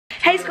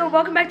Hey school,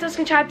 welcome back to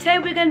Hosking Tribe. Today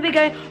we're going to be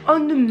going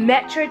on the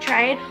metro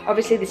train,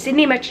 obviously the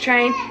Sydney metro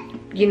train.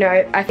 You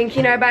know, I think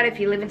you know about it. If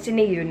you live in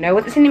Sydney, you know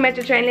what the Sydney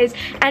metro train is.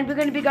 And we're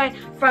going to be going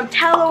from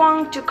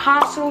Tallawong to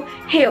Castle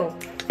Hill.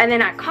 And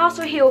then at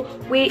Castle Hill,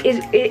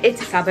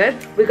 it's a suburb.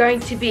 We're going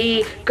to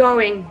be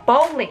going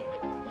bowling.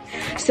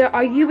 So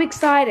are you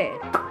excited?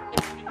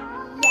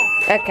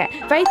 Yes. Okay,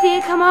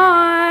 Faithie, come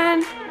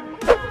on.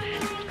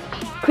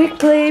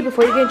 Quickly,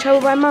 before you get in trouble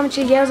by mom,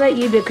 she yells at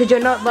you because you're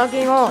not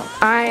logging on.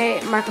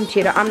 My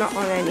computer, I'm not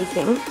on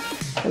anything.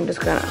 I'm just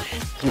gonna.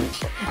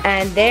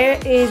 And there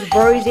is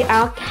Rosie,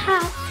 our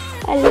cat.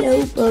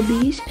 Hello,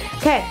 bubbies.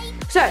 Okay,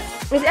 so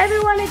is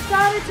everyone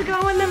excited to go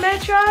on the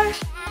metro?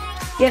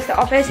 Yes, the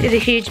office is a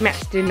huge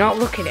mess. Do not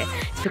look at it.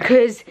 It's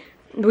because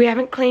we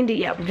haven't cleaned it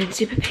yet. We've been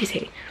super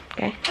busy.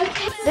 Okay.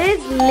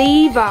 There's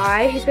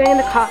Levi. He's going in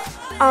the car.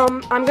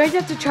 I'm going to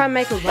have to try and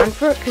make a run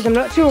for it because I'm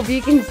not sure if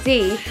you can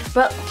see,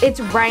 but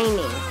it's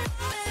raining.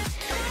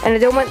 And I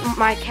don't want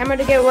my camera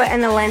to get wet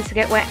and the lens to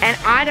get wet, and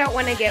I don't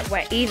want to get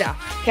wet either.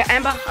 Okay,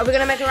 Amber, are we going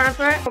to make a run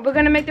for it? We're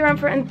going to make the run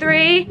for it in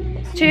 3,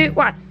 2,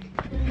 1.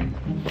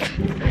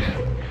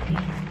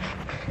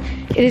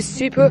 It is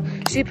super,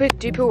 super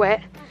duper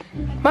wet.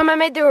 Mom, I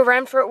made the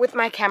run for it with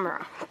my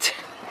camera.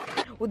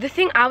 Well, the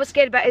thing I was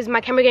scared about is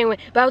my camera getting wet,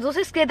 but I was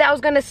also scared that I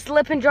was going to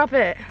slip and drop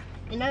it.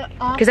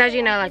 Because as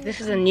you know, like, this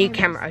is a new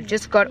camera. I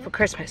just got it for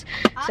Christmas.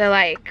 So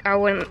like, I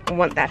wouldn't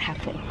want that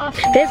happening.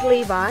 There's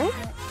Levi.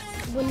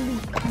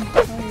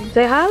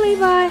 Say hi,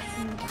 Levi.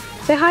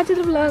 Say hi to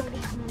the vlog.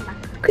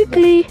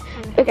 Quickly.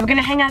 Okay, we're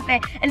gonna hang out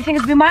there. And the thing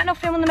is, we might not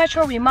film on the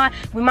metro, we might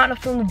not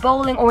film the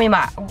bowling, or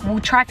we'll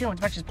try film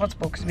as much as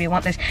possible because we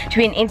want this to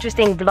be an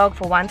interesting vlog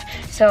for once.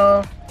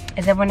 So,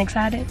 is everyone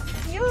excited?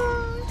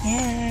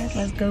 Yes,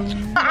 let's go.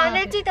 I'm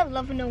gonna do the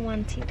Love and a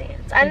 1-2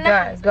 dance.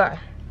 Go.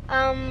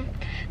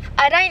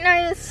 I don't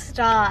know the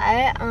start.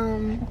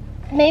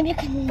 Maybe you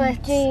can do.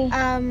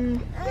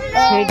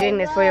 You're doing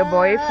this for your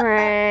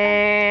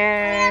boyfriend.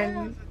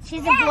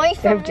 She's a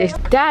boyfriend.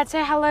 Dad,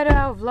 say hello to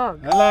our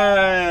vlog.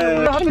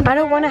 Hello. I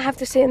don't want to have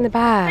to sit in the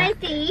back.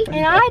 Faithie,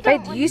 and I don't.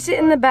 Faith, you sit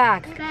in the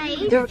back.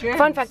 Okay.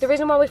 Fun fact: the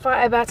reason why we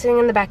fight about sitting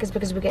in the back is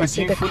because we get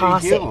super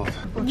car sick.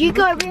 You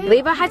go.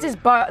 Levi has his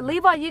boat.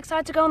 Levi, are you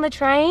excited to go on the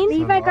train?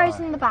 Levi goes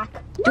in the back.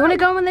 Do you want to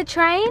go on the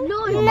train?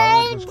 No,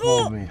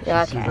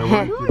 Yeah,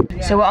 okay.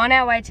 So we're on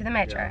our way to the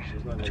metro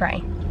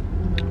train.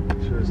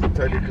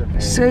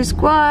 So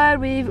squad,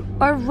 we've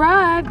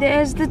arrived.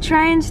 There's the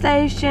train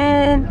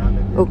station.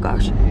 Oh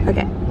gosh.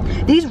 Okay.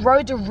 These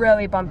roads are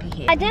really bumpy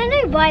here. I don't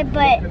know why,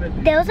 but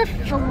there was a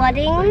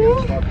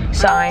flooding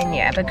sign,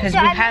 yeah, because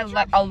we've had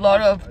like a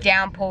lot of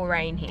downpour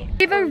rain here.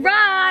 We've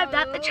arrived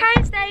at the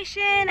train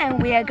station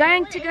and we are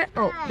going to go.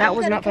 Oh, that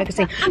was not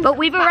focusing. But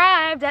we've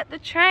arrived at the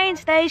train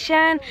station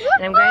and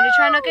I'm going to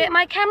try not to get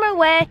my camera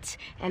wet.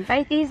 And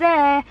Faithie's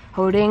there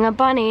holding a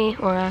bunny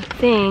or a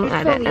thing.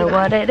 I don't know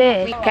what it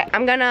is. Okay,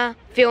 I'm gonna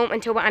film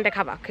until we're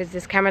undercover because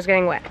this camera's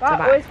getting wet. So,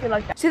 always feel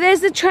like that. So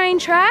there's the train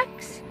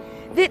tracks.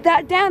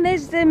 That down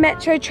there's the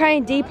metro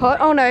train depot.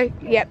 Oh no,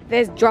 yep,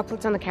 there's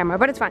droplets on the camera,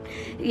 but it's fine.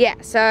 Yeah,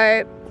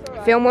 so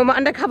film when we're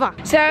undercover.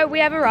 So we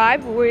have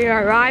arrived. We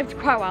arrived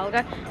quite a while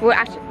ago. We're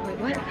actually, wait,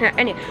 what? No,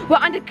 anyway, we're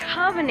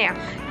undercover now.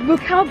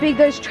 Look how big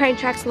those train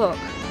tracks look.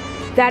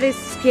 That is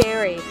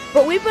scary.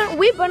 But we've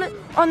been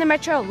on the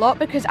metro a lot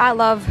because I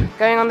love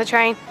going on the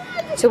train.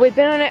 So we've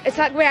been on it. It's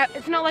not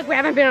like we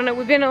haven't been on it.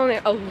 We've been on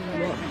it a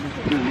lot.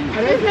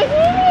 It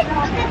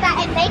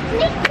makes me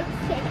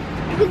sick.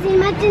 Because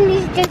imagine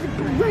these just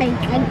break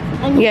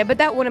and yeah, but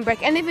that wouldn't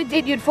break. And if it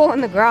did, you'd fall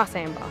in the grass,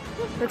 Amber.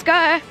 Let's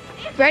go.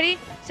 Ready,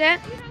 set,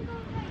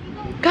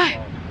 go.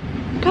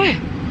 Go.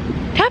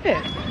 Tap it.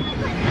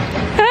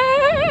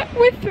 Ah,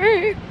 we're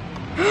through.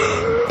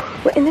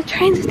 We're in the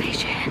train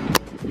station.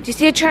 Do you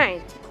see a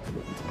train?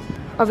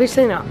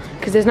 Obviously not,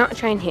 because there's not a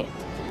train here.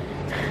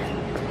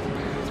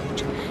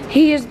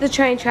 Here's the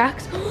train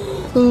tracks.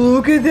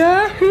 Look at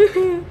that.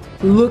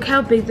 Look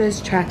how big those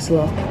tracks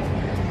look.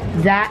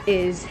 That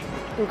is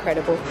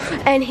incredible.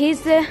 And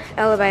here's the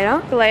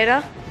elevator. The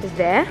elevator is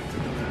there.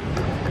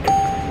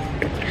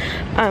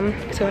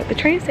 So at the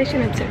train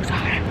station, I'm so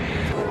excited.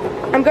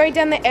 I'm going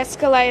down the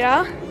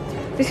escalator.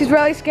 This is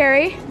really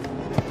scary.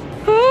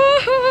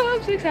 Oh,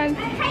 I'm so excited. I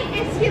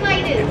hate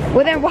escalators.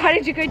 Well then why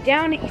did you go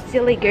down it, you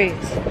silly goose?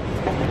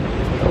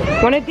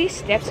 One of these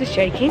steps is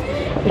shaking,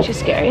 which is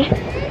scary.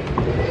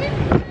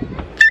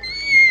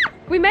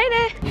 We made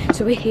it.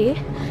 So we're here.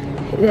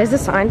 There's a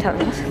sign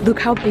telling us, look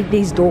how big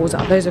these doors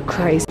are. Those are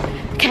crazy.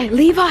 Okay,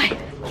 Levi,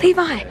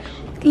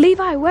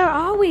 where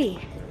are we?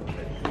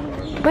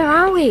 Where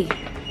are we?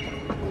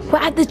 We're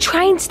at the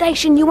train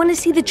station. You want to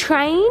see the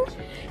train?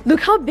 Look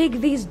how big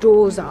these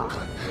doors are.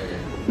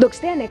 Look,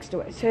 stand next to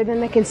it so then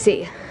they can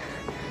see.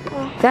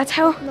 That's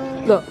how,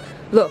 look.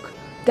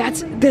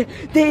 That's,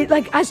 they're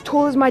like as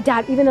tall as my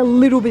dad, even a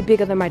little bit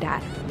bigger than my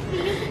dad.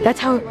 That's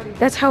how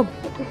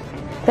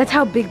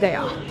big they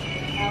are.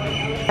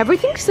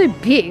 Everything's so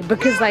big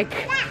because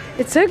like,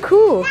 it's so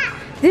cool.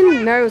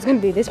 Didn't know it was gonna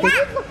be this big.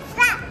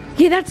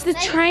 Yeah, that's the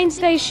train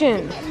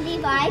station.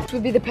 guys. This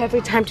would be the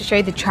perfect time to show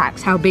you the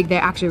tracks, how big they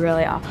actually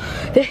really are.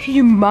 They're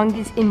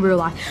humongous in real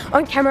life.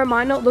 On camera, it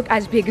might not look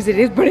as big as it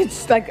is, but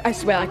it's like, I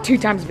swear, like 2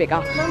 times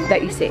bigger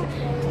that you see.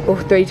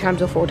 Or 3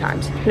 times or 4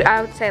 times.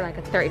 I would say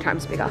like 3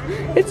 times bigger.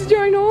 It's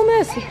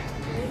ginormous.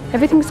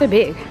 Everything's so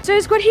big. So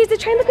Squad, here's the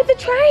train. Look at the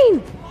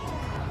train.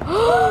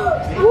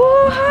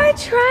 Whoa, hi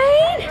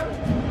train.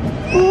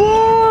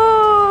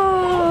 Whoa.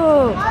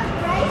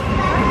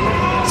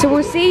 So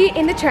we'll see you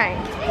in the train.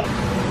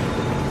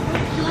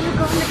 You want to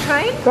go on the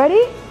train?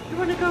 Ready? You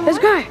want to go? Let's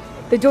go.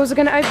 The doors are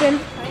going to open.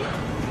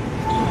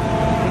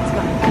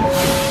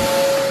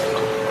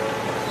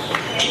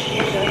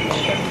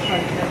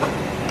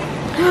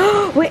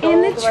 We're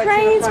in the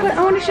train. Squad.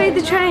 I want to show you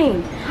the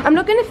train. I'm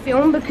not going to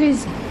film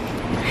because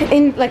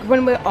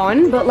when we're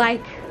on, but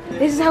like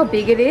this is how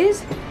big it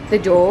is. The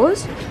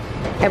doors,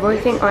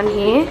 everything on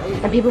here,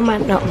 and people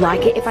might not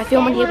like it if I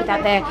film on here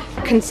without their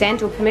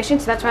consent or permission,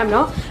 so that's why I'm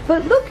not.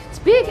 But look, it's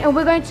big, and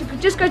we're going to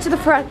just go to the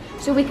front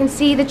so we can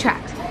see the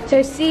tracks.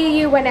 So see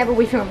you whenever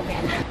we film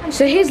again.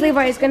 So here's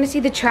Levi, he's going to see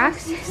the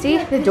tracks, see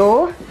the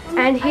door,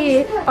 and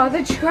here are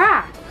the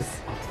tracks.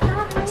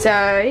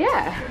 So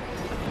yeah.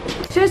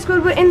 So it's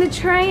good, we're in the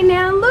train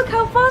now. Look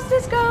how fast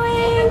it's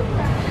going.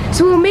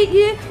 So we'll meet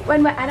you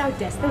when we're at our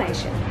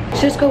destination.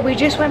 So it's good, we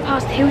just went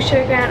past Hill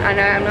Showground. I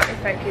know I'm not in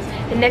focus.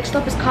 The next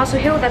stop is Castle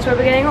Hill, that's where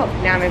we're getting off.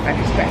 Now I'm in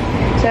focus, great.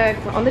 So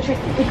we're on the train.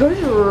 It goes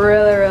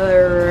really, really,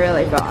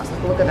 really fast.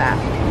 Look at that.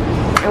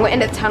 And we're in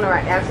the tunnel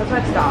right now, so that's why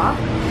it's dark.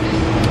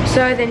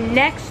 So the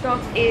next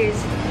stop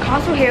is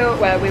Castle Hill,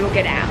 where we will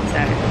get out,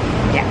 so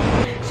yeah.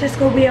 So it's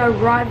good, we are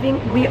arriving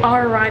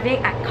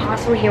at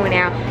Castle Hill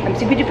now. I'm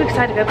super duper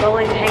excited to go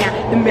bowling and hang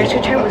out. The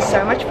metro train was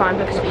so much fun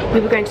because we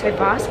were going so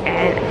fast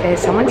and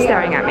there's someone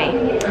staring at me.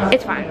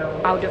 It's fine,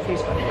 I'll do a few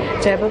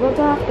spots. So blah blah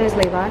blah, there's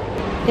Levi.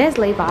 There's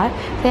Levi.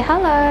 Say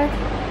hello.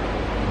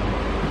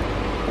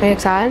 Are you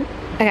excited?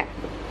 Okay,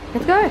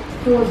 let's go.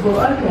 Doors will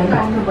open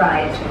on the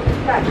right.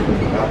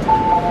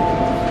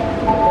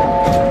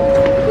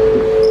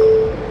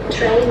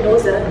 Train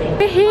doors opening.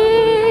 We're here.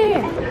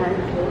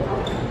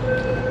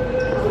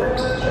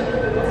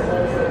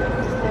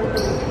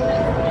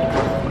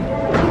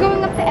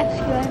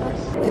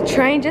 The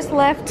train just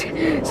left,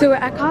 so we're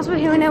at Castle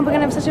Hill now. We're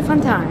gonna have such a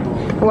fun time.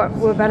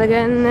 We're about to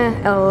get in the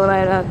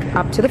elevator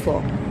up to the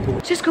floor.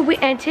 Just good, we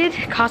entered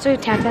Castle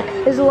Town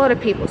Centre. There's a lot of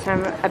people, so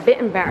I'm a bit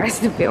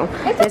embarrassed to film.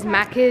 There's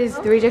Macca's,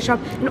 the retail shop,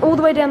 and all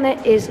the way down there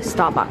is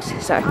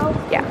Starbucks. So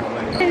yeah.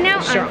 And now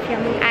I'm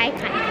filming. I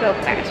kind of feel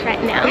embarrassed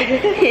right now.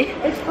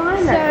 It's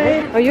fine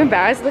though. Are you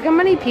embarrassed? Look how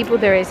many people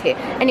there is here.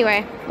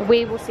 Anyway,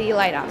 we will see you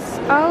later.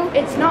 Oh,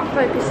 it's not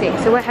focusing,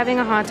 so we're having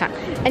a hard time.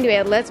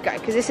 Anyway, let's go,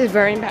 because this is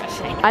very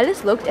embarrassing. I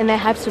just looked and they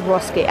have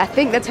Swarovski. I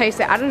think that's how you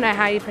say it. I don't know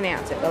how you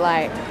pronounce it, but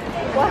like...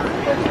 What?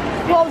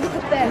 Well, look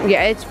at them.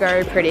 Yeah, it's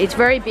very pretty. It's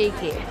very big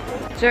here.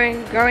 So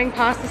going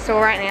past the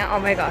store right now, oh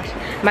my gosh.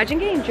 Imagine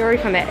getting jewelry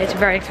from there. It's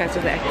very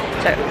expensive there.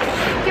 So,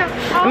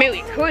 I mean,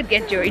 we could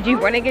get jewelry. Do you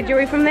want to get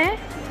jewelry from there?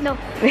 No.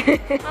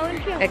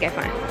 Okay,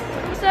 fine.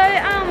 So,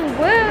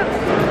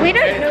 we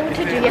don't know what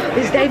to do yet.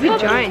 There's David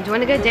Jones. Do you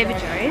want to go to David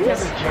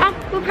Jones?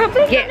 We're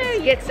probably gonna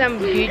get some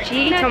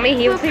Gucci, Tommy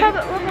Hilfiger.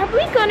 We're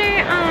probably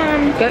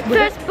gonna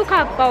first book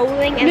our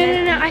bowling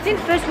and No. I think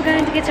first we're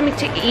going to get something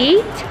to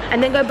eat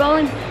and then go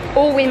bowling.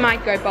 Or we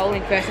might go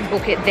bowling first and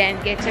book it, then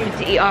get something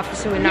to eat after,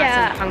 so we're not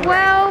so hungry.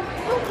 Well,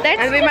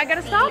 and we might go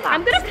to Starbucks.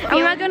 And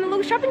we might go on a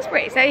little shopping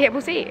spree. So yeah,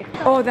 we'll see you.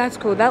 Oh, that's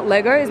cool. That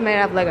Lego is made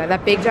out of Lego.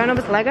 That big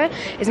ginormous Lego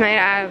is made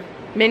out of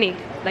mini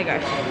Lego.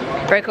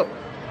 Very cool.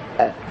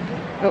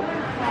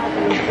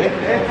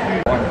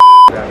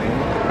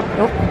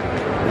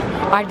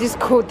 I just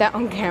caught that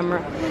on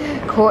camera.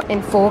 Caught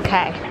in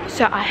 4K.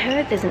 So I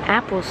heard there's an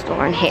Apple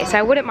store in here, so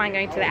I wouldn't mind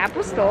going to the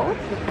Apple store.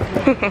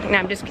 No,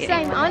 I'm just kidding.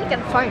 Same, I want to get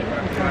a phone.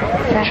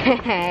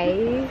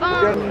 Hey.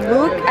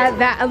 Look at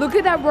that. Look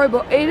at that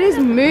robot. It is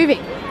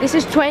moving. This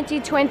is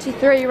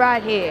 2023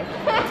 right here.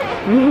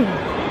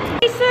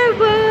 So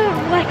we're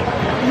like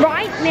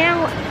right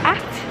now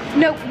at...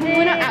 No,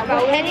 we're not at.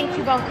 We're heading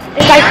to go.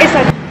 It's like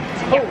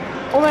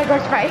oh my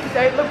gosh, right?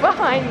 Don't look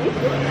behind you.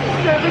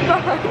 Don't look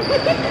behind you.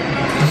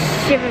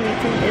 Shiver me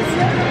timbers.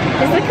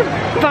 There's like a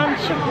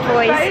bunch of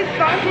boys.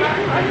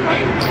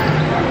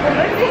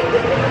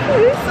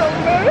 This is so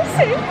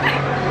embarrassing.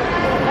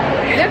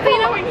 They're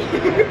following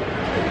you.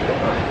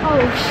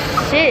 Oh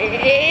shit.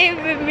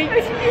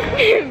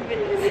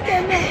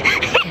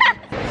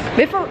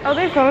 Are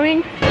they following?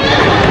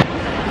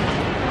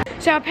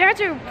 So our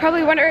parents are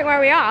probably wondering where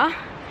we are.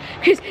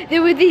 Because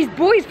there were these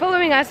boys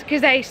following us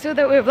because they saw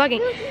that we were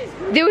vlogging.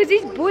 There was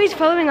these boys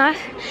following us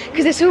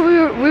because they saw we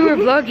were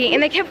vlogging,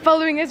 and they kept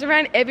following us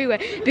around everywhere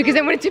because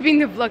they wanted to be in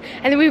the vlog.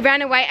 And then we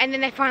ran away, and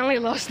then they finally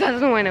lost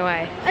us and went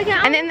away. Okay,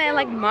 and then they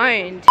like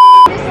moaned.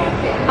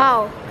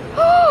 Oh.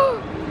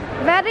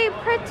 Very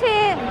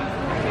pretty.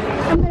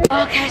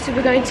 Okay, so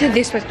we're going to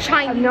this one.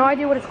 I have no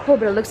idea what it's called,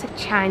 but it looks like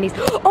Chinese.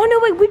 Oh no,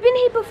 wait, we've been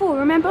here before,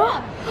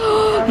 remember?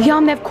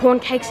 Yum, they have corn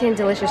cakes and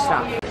delicious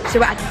stuff. So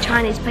we're at the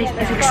Chinese place.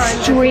 It's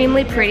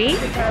extremely pretty.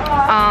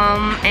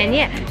 And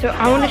yeah, so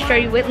I want to show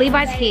you what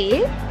Levi's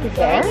here.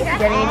 Okay,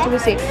 getting into a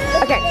seat.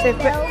 Okay,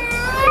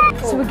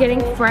 so we're getting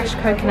fresh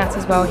coconuts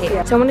as well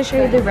here. So I want to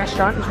show you the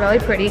restaurant. It's really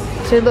pretty.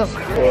 So look,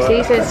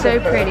 see, so it's so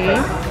pretty.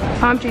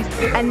 Palm trees.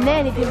 And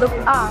then if you look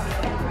up,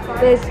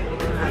 there's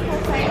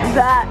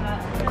that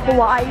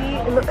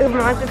kawaii. It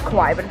reminds me of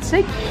kawaii, but it's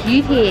so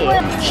cute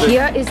here.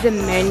 Here is the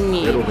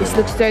menu. This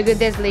looks so good.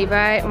 There's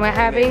Levi, and we're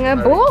having a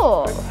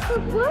ball.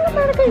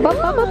 So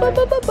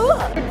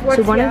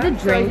one of the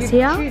drinks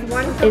here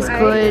is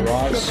called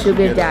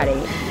Sugar Daddy.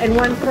 And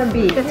one from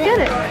B. Let's get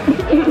it.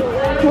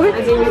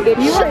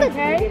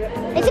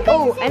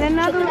 Oh,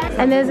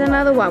 and there's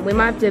another one. We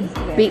might have to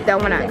beat that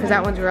one out because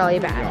that one's really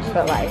bad.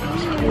 But like,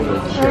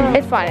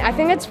 it's fine. I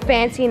think it's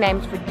fancy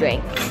names for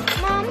drinks.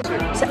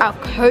 So our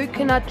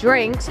coconut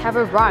drinks have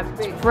arrived.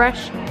 It's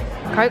fresh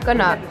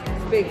coconut.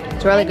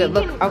 It's really good.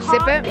 Look, I'll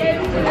sip it.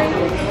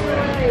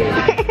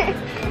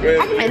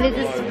 And there's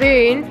a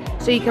spoon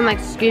so you can like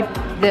scoop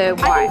the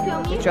wine.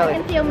 It's really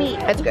good.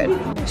 It's good.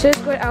 So it's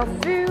good. Our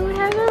food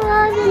has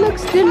arrived. It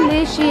looks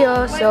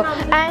delicious. So,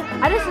 and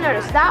I just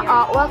noticed that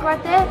artwork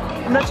right there.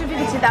 I'm not sure if you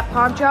can see that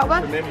palm tree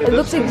artwork. It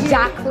looks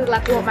exactly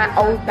like what my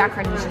old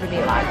background used to be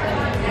like.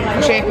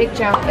 I'll show you a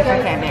picture if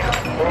I can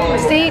now.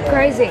 See,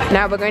 crazy.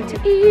 Now we're going to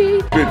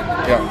eat. Good,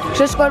 yeah.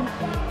 Just got.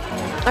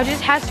 I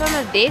just had some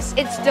of this.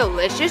 It's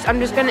delicious. I'm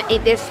just gonna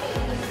eat this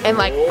in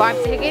like 5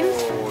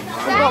 seconds.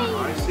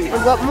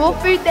 We've got more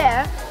food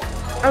there,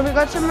 and we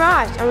got some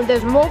rice, and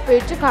there's more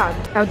food to come.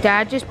 Our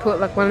dad just put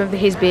like one of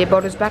his beer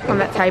bottles back on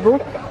that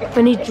table,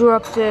 and he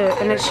dropped it,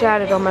 and it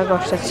shattered. Oh my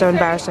gosh, that's so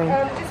embarrassing.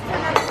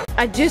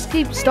 I just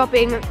keep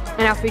stopping,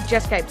 and our food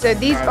just came. So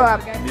these are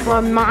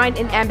mine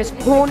and Amber's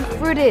corn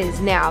fritters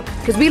now,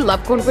 because we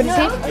love corn fritters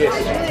here.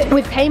 Yes.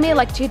 We've came here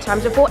like 2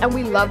 times before, and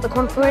we love the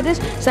corn fritters,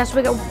 so that's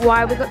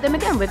why we got them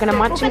again. We're gonna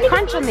munch and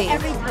crunch on these.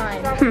 Every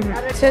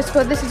time. So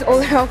Scott, this is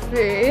all our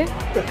food.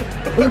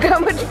 Look how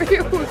much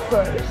food we've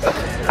got.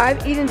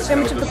 I've eaten so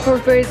much of the corn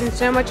fritters and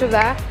so much of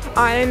that.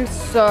 I am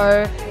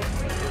so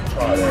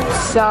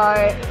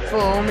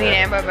full. Me and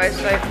Amber are both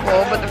so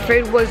full, but the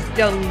food was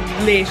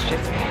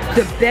delicious.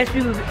 The best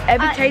food we've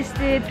ever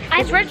tasted.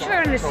 This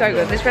restaurant is so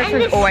good. This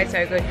restaurant is always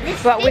so good.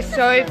 But we're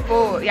so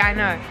full. Yeah, I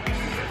know.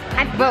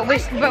 But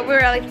we're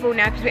really full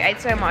now because we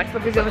ate so much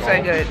because it was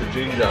so good.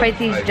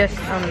 Faithy's just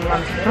on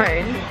lunch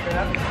phone.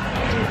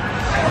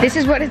 This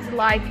is what it's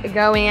like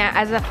going out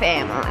as a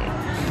family.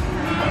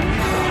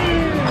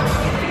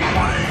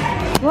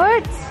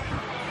 What?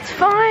 It's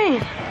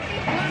fine.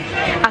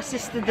 Our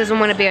sister doesn't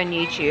want to be on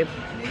YouTube.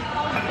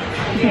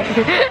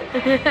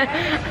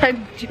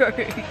 I'm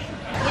joking.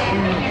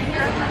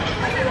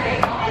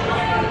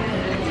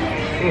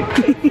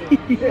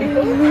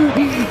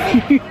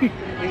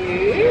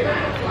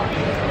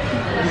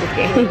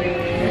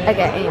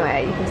 Okay,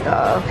 anyway, you can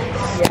stop.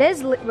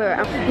 There's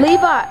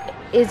Levi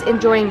is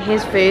enjoying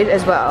his food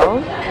as well.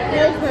 No,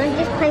 I'm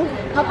just playing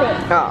puppet.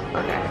 Oh,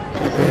 okay.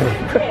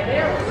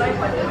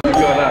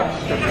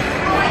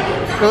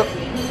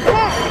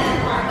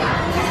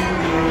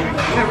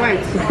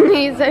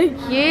 He's so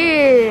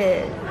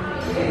cute.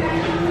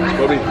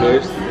 Bobby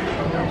first.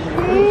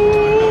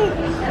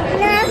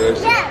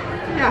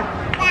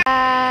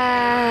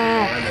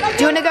 Do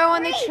you want to go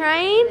on the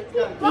train?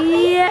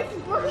 Yeah.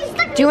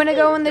 Do you want to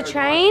go on the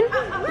train?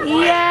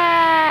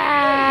 Yeah.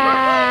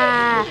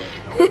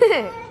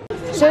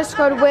 So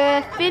Scott,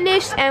 we're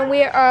finished and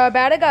we are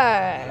about to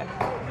go.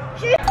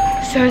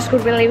 So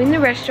Scott, we're leaving the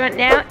restaurant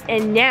now,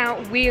 and now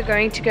we are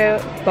going to go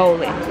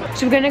bowling.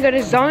 So we're going to go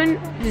to zone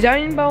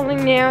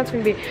bowling now. It's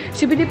going to be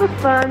super duper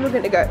fun. We're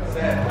going to go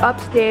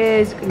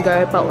upstairs and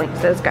go bowling.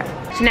 So let's go.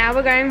 So now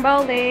we're going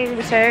bowling.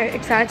 We're so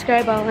excited to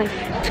go bowling.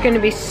 It's going to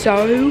be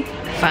so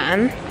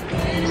fun.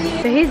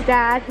 So his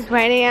dad is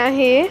waiting out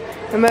here,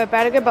 and we're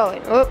about to go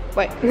bowling. Oh,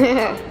 wait.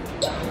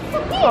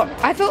 Oh,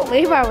 I thought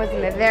Levi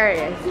wasn't there. There he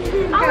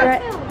is.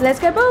 Alright, let's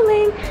go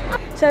bowling.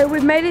 So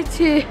we've made it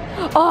to,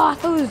 oh, I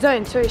thought it was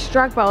zone, so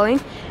strike bowling.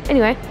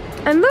 Anyway,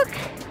 and look,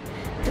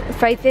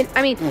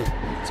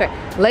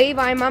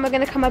 Levi and Mum are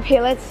gonna come up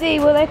here. Let's see,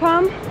 will they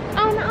come?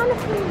 On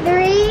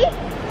 3,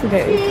 2,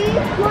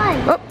 1.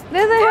 Oh,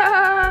 there they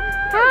are.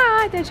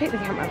 Hi, don't shake the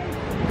camera.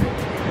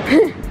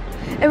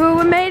 And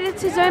we made it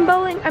to zone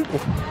bowling.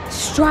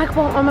 Strike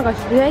bowling, oh my gosh,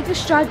 we made it to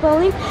strike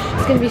bowling.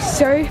 It's gonna be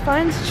so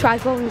fun.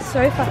 Strike bowling is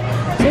so fun.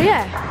 So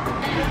yeah.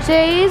 So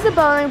here's the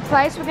bowling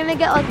place. We're gonna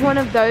get like one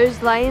of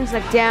those lanes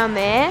like down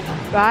there,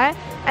 right?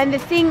 And the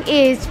thing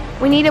is,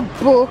 we need to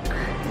book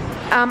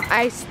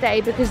a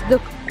stay because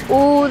look,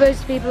 all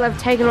those people have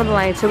taken all the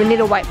lanes, so we need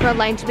to wait for a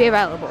lane to be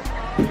available.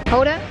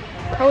 Hold it.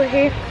 Hold it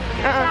here.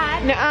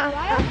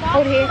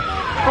 Hold it here.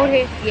 Hold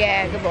it here.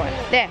 Yeah, good boy.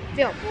 There,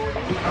 film.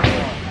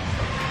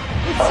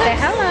 Say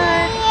hello.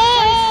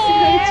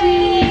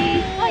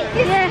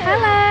 Yeah,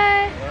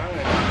 hello.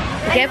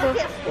 Be careful.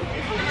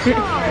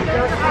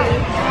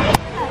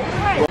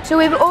 So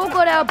we've all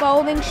got our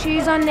bowling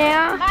shoes on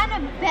now.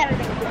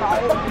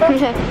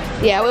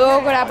 Yeah, we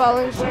all got our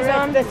bowling shoes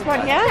on. This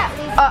one here?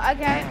 Oh,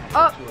 okay.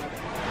 Oh.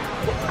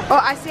 Oh,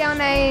 I see our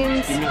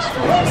names.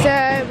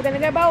 So we're gonna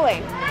go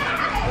bowling.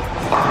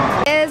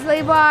 There's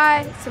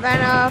Levi,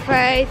 Savannah,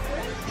 Faith,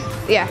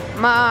 yeah,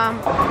 Mom,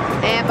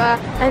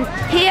 Amber, and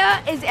here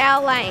is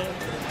our lane.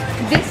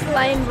 This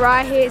lane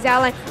right here is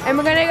our lane, and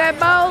we're gonna go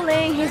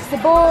bowling. Here's the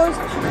balls.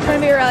 It's gonna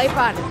be really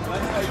fun.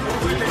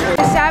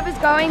 Sav is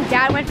going.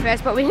 Dad went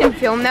first, but we didn't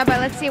film that.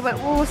 But let's see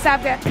what will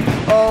Sav get.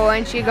 Oh,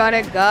 and she got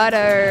a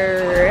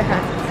gutter.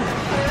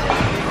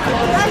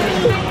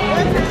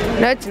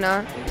 No, it's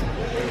not.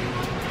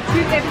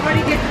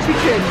 Everybody gets 2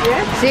 turns,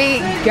 yeah? She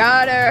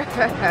got her.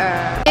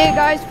 Here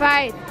goes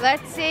Faith.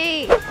 Let's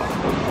see.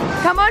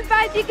 Come on,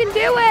 Faith, you can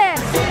do it.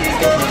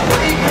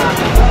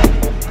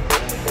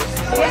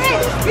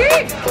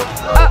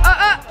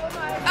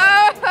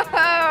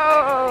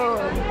 Oh.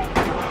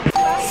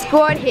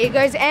 Squad, here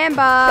goes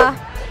Amber.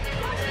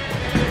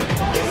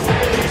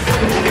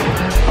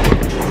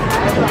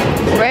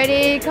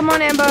 Ready? Come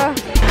on, Amber.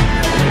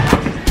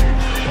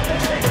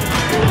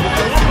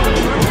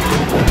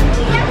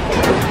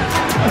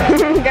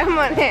 Come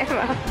on,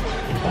 Amber.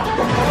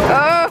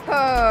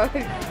 Oh,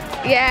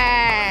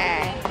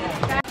 yeah.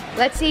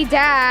 Let's see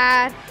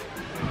Dad.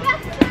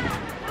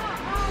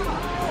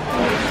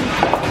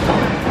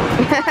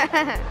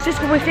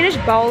 Just we finished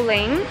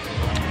bowling.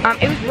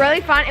 It was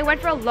really fun. It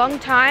went for a long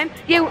time.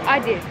 Yeah, I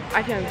did.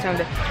 I filmed some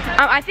of it.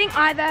 I think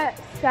either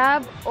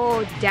Sab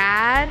or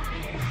Dad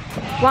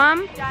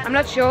won. I'm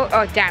not sure.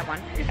 Oh, Dad won.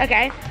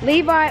 Okay.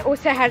 Levi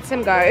also had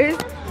some goes,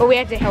 but we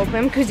had to help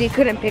him because he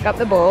couldn't pick up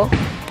the ball.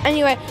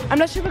 Anyway, I'm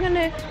not sure what we're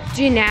gonna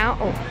do now.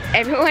 Oh,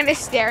 everyone is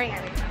staring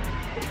at me.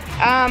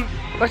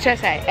 What should I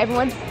say?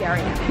 Everyone's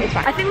staring at me. It's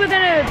fine. I think we're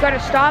gonna go to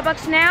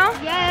Starbucks now.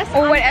 Yes.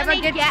 Or whatever.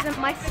 Get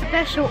my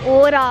special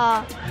order.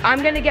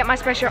 I'm gonna get my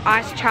special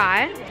iced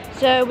chai.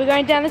 So we're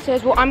going down the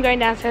stairs. Well, I'm going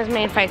downstairs,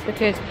 me and Faith,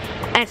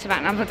 and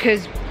Savannah,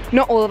 because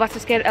not all of us are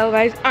scared of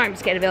elevators. I'm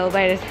scared of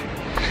elevators.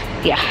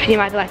 Yeah, you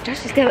might be like,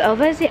 Josh, you're scared of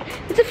elevators? Yeah,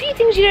 there's a few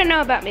things you don't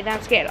know about me that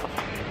I'm scared of.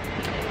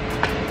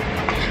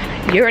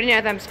 You already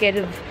know that I'm scared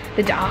of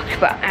the dark,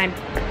 but I'm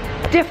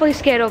definitely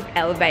scared of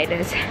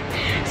elevators.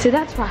 So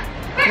that's why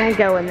I don't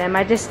go in them.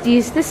 I just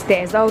use the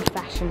stairs the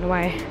old-fashioned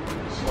way.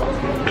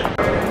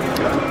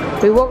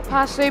 We walk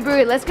past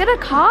Subaru. Let's get a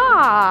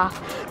car.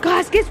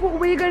 Guys, guess what?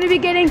 We're going to be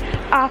getting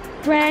a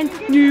brand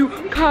new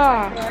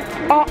car.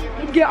 Oh,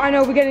 yeah, I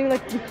know. We're getting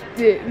like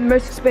the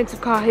most expensive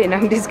car here. No,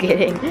 I'm just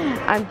kidding.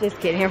 I'm just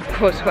kidding. Of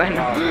course we're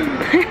not.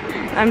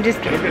 I'm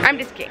just kidding. I'm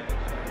just kidding.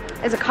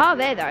 There's a car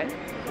there though.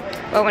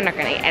 Well, we're not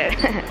going to get it.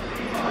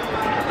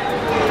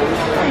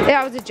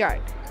 That was a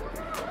joke.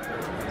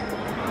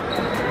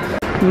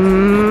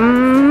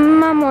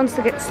 Mum wants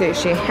to get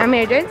sushi. I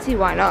mean, I don't see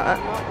why not.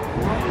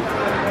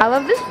 I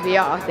love this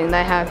VR thing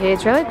they have here.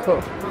 It's really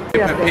cool.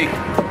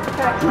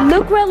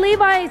 Look where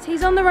Levi is.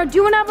 He's on the road. Do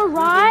you want to have a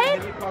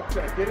ride?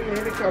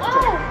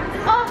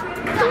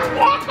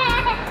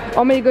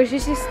 Oh my gosh,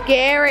 this is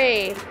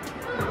scary.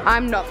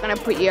 I'm not going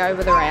to put you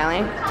over the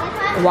railing.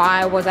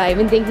 Why was I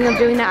even thinking of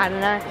doing that? I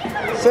don't know.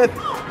 Sit.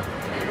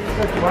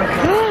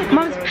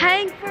 Mom's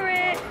paying for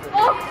it.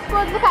 Oh,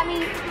 look at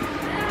me.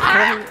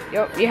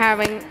 You're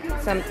having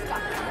some.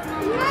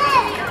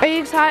 Are you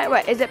excited?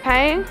 Wait, is it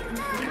paying?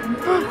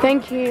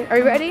 Thank you. Are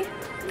you ready?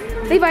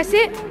 Levi,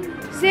 sit.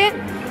 Sit.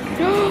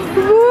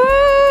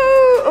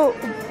 Woo!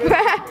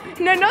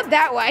 No, not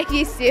that way,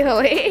 you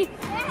silly.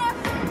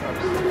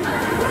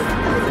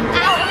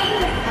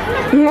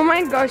 Oh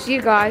my gosh,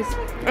 you guys.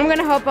 I'm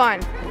gonna hop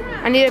on.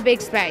 I need a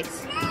big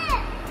space.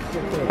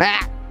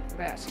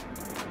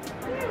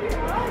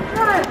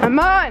 I'm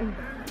on.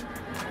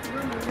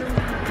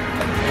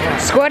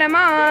 Squad, I'm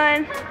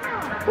on.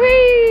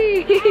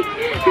 Whee!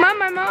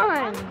 Mom, I'm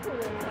on.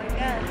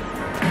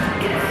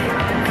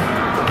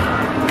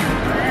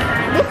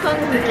 This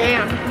one's the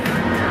jam.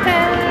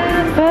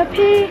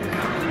 Puppy.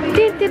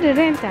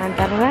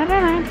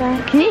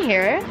 Can you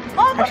hear it?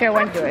 Actually, I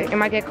won't do it. It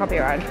might get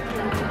copyrighted.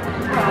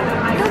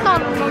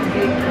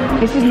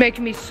 This is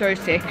making me so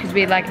sick because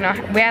we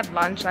had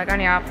lunch like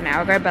only half an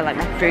hour ago, but like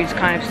my food's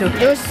kind of still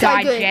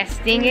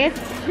digesting it.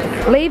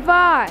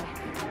 Levi,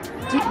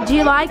 do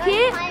you like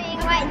it?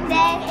 Right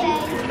there.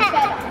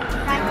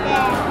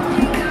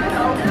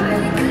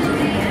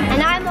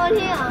 And I'm on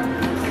here.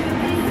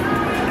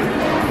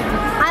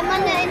 I'm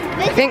on the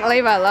I think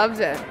Levi loves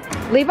it.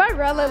 Levi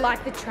really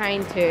liked the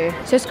train too.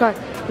 Just go,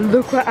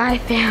 look what I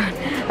found.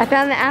 I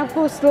found the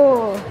Apple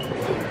store.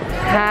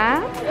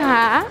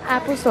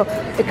 Apple store.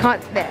 It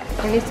can't, there.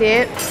 Can you see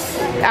it?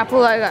 The Apple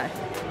logo.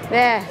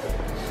 There.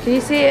 Can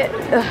you see it?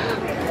 Ugh.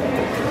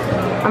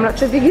 I'm not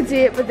sure if you can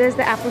see it, but there's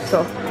the Apple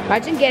store.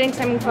 Imagine getting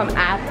something from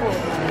Apple.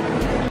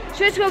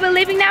 Sure, we're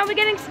leaving now. We're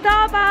getting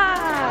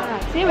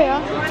Starbucks. Here we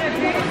are.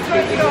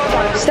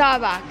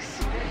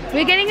 Starbucks.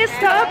 We're getting a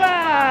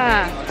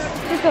Starbucks.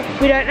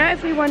 We don't know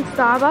if we want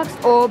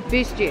Starbucks or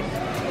Boost juice.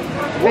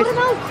 What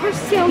about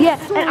Christian? Yeah,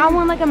 and I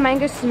want like a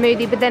mango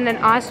smoothie, but then an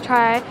iced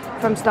chai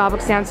from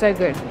Starbucks sounds so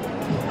good.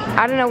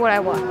 I don't know what I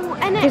want.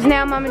 Because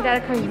now Mum and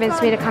Dad have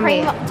convinced me to come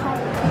here.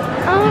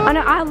 I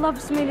know, I love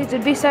smoothies.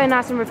 It'd be so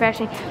nice and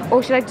refreshing.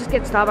 Or should I just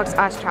get Starbucks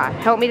iced chai?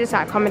 Help me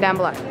decide. Comment down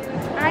below.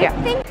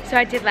 So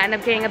I did land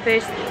up getting a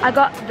boost. I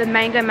got the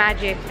Mango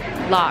Magic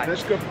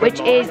Large, which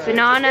is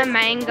banana,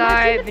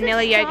 mango,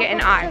 vanilla yogurt,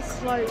 and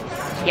ice.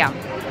 Yeah.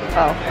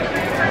 Oh,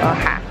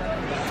 ha.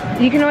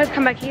 You can always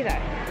come back here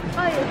though.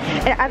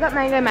 I got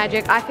Mango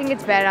Magic. I think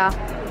it's better.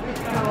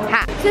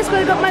 Ha. So let's go.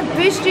 I got my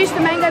boost juice,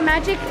 the Mango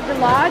Magic, the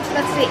large.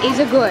 Let's see. These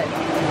are good.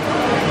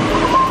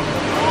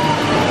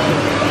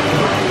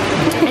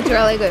 It's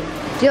really good.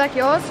 Do you like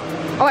yours?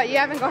 Oh wait, you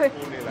haven't got.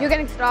 You're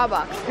getting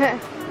Starbucks.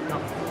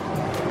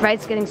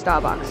 Faith's getting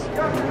Starbucks.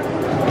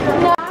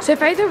 So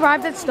Faith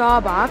arrived at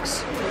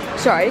Starbucks.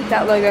 Sorry,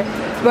 that logo.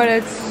 But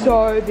it's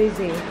so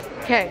busy.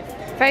 Okay,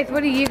 Faith,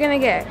 what are you gonna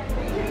get?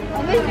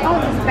 Oh, there's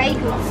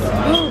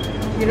bagels.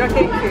 You're not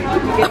getting food.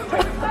 You get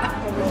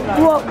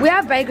Well, we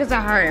have bagels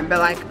at home, but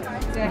like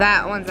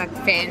that one's like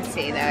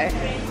fancy though.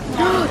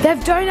 They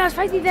have donuts.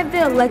 Faith, they have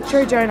the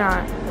electro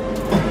donut.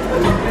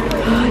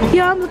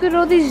 Yum! Look at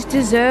all these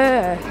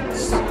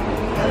desserts.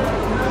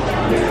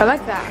 I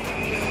like that.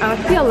 I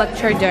like the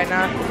electro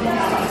donut.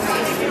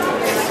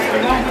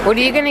 What are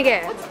you gonna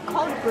get? What's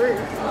cold brew?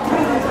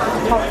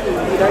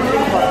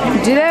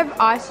 Do they have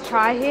iced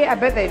chai here? I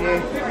bet they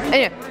do.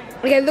 Anyway,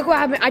 okay, look what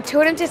happened. I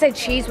told him to say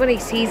cheese when he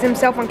sees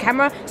himself on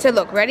camera. So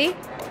look, ready?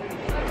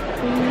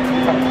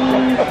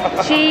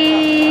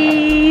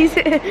 Cheese.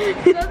 He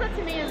does that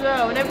to me as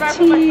well. Whenever I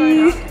put my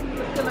phone up,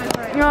 to my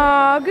phone.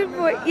 Oh, good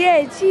boy.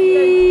 Yeah,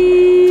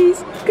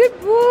 cheese. Good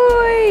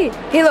boy.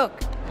 Here, look.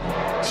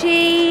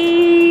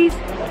 Cheese.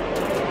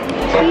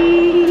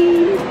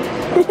 Cheese.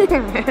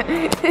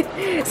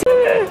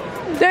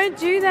 Don't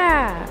do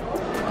that.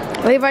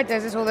 Levi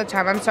does this all the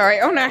time. I'm sorry.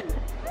 Oh no.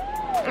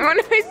 Oh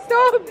no,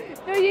 stop.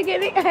 No, you're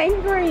getting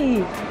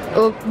angry.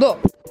 Oh, look.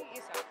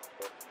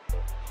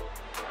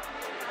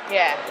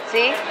 Yeah,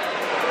 see?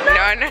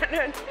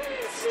 No.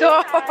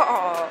 Stop.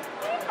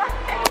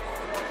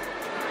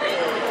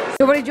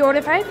 So what did you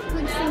order, Faith?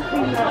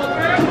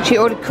 She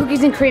ordered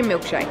cookies and cream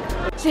milkshake.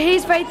 So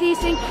here's Faith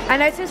eating. I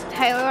know it says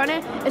Taylor on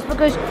it. It's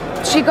because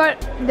she got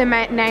the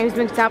names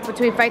mixed up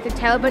between Faith and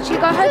Taylor, but she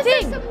got her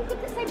thing.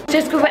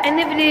 Just because we're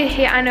ending the video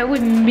here. I know we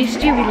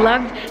missed you. We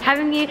loved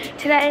having you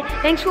today.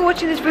 Thanks for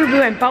watching this video. We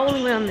went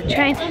bowling, we went on the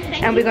train,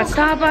 and we got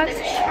Starbucks.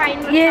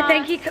 Yeah,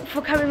 thank you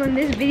for coming on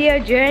this video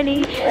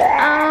journey.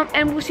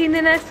 And we'll see you in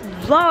the next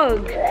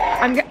vlog.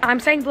 I'm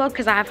saying vlog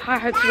because I have high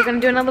hopes we're gonna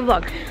do another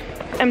vlog.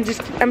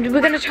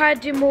 We're gonna try to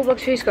do more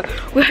vlogs for you guys.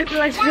 We hope you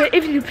like this video.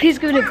 If you do, please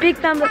give it a big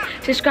thumbs up,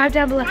 subscribe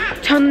down below,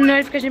 turn on the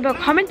notification bell,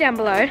 comment down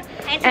below,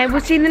 and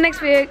we'll see you in the next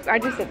video. I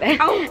just said that.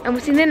 And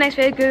we'll see you in the next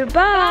video.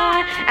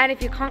 Goodbye. And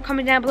if you can't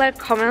comment down below,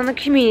 comment on the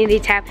community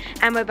tab,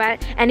 and we're back.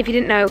 And if you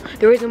didn't know,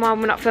 the reason why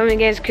we're not filming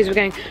is because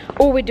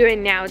all we're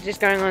doing now is just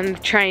going on the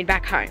train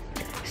back home.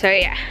 So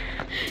yeah.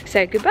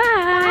 So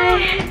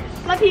goodbye.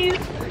 Love you.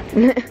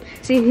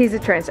 See, here's the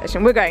train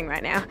station. We're going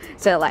right now.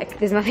 So like,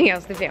 there's nothing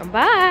else to film.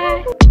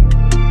 Bye.